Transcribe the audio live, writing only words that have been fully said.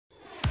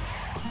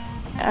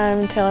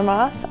I'm Taylor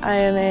Moss. I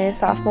am a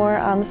sophomore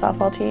on the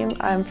softball team.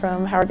 I'm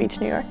from Howard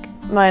Beach, New York.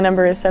 My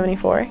number is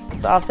 74.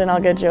 Often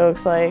I'll get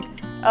jokes like,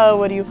 oh,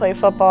 what do you play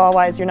football?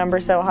 Why is your number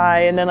so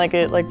high? And then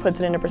it puts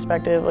it into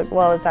perspective,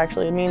 well,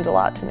 it means a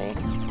lot to me.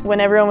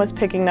 When everyone was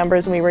picking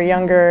numbers when we were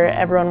younger,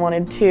 everyone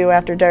wanted 2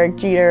 after Derek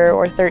Jeter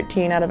or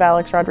 13 out of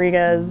Alex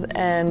Rodriguez,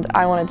 and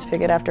I wanted to pick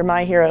it after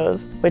my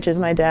heroes, which is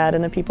my dad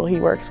and the people he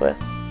works with.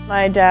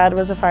 My dad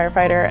was a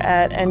firefighter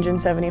at Engine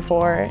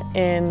 74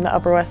 in the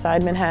Upper West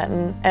Side,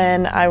 Manhattan,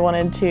 and I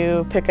wanted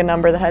to pick a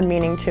number that had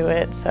meaning to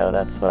it, so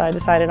that's what I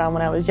decided on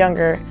when I was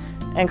younger,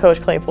 and Coach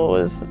Claypool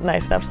was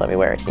nice enough to let me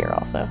wear it here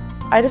also.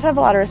 I just have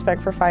a lot of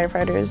respect for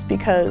firefighters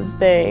because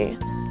they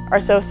are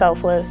so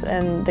selfless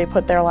and they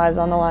put their lives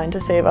on the line to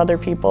save other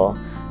people,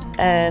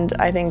 and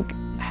I think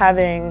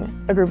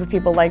having a group of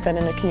people like that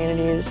in a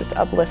community is just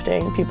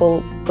uplifting,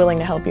 people willing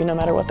to help you no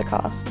matter what the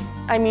cost.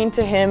 I mean,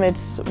 to him,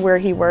 it's where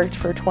he worked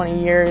for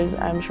 20 years.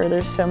 I'm sure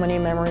there's so many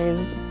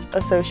memories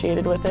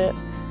associated with it.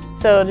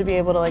 So to be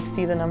able to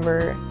see the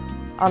number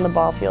on the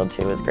ball field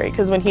too is great,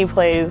 because when he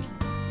plays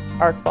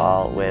arc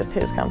ball with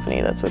his company,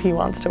 that's what he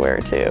wants to wear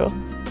too.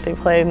 They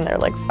play in their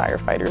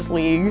firefighters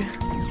league.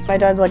 My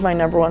dad's my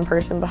 #1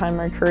 person behind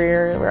my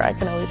career, where I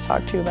can always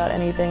talk to about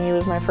anything. He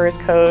was my first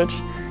coach.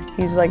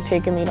 He's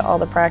taken me to all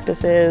the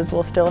practices.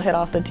 We'll still hit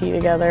off the tee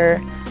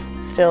together,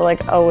 still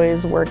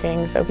always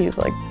working. So he's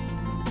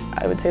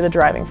I would say the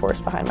driving force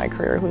behind my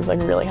career, who's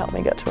really helped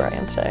me get to where I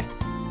am today.